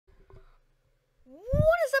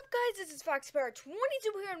Guys, this is FoxPower22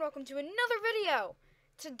 here and welcome to another video.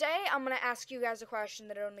 Today I'm going to ask you guys a question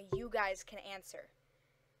that only you guys can answer.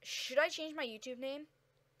 Should I change my YouTube name?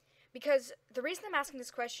 Because the reason I'm asking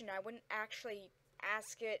this question, I wouldn't actually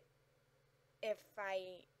ask it if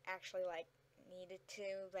I actually needed to,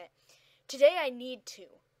 but today I need to.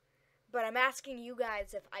 But I'm asking you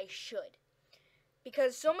guys if I should.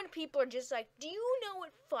 Because so many people are just like, do you know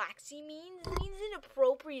what Foxy means? It means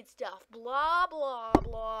inappropriate stuff, blah, blah,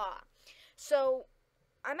 blah. So,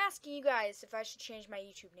 I'm asking you guys if I should change my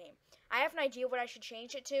YouTube name. I have an idea what I should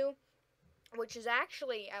change it to, which is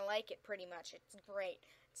actually, I like it pretty much. It's great.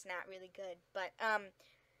 It's not really good, but,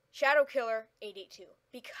 Shadow Killer 882.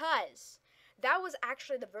 Because that was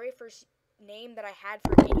actually the very first name that I had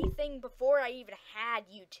for anything before I even had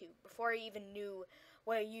YouTube. Before I even knew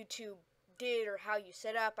what a YouTube did or how you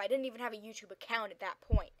set up. I didn't even have a YouTube account at that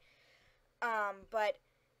point. But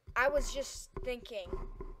I was just thinking,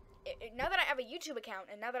 now that I have a YouTube account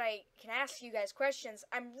and now that I can ask you guys questions,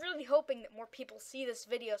 I'm really hoping that more people see this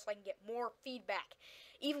video so I can get more feedback.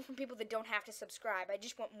 Even from people that don't have to subscribe. I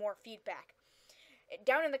just want more feedback.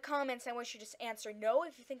 Down in the comments, I want you to just answer no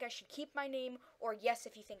if you think I should keep my name, or yes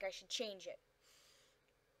if you think I should change it.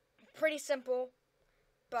 Pretty simple,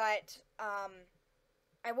 but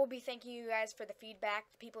I will be thanking you guys for the feedback.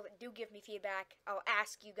 The people that do give me feedback, I'll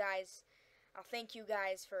ask you guys. I'll thank you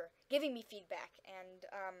guys for giving me feedback. And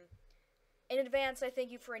in advance, I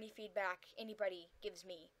thank you for any feedback anybody gives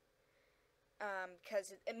me.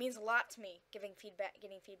 Because it means a lot to me getting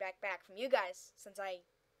feedback back from you guys. Since I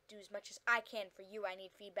do as much as I can for you, I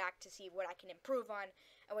need feedback to see what I can improve on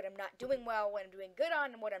and what I'm not doing well, what I'm doing good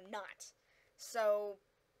on, and what I'm not. So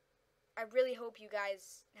I really hope you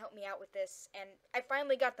guys help me out with this, and I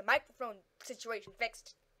finally got the microphone situation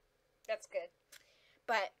fixed. That's good.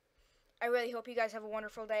 But I really hope you guys have a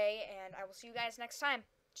wonderful day, and I will see you guys next time.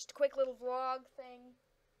 Just a quick little vlog thing.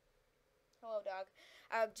 Hello, dog.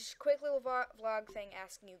 Just a quick little vlog thing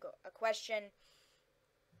asking you a question,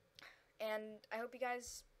 and I hope you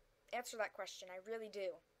guys answer that question. I really do.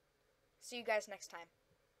 See you guys next time.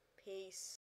 Peace.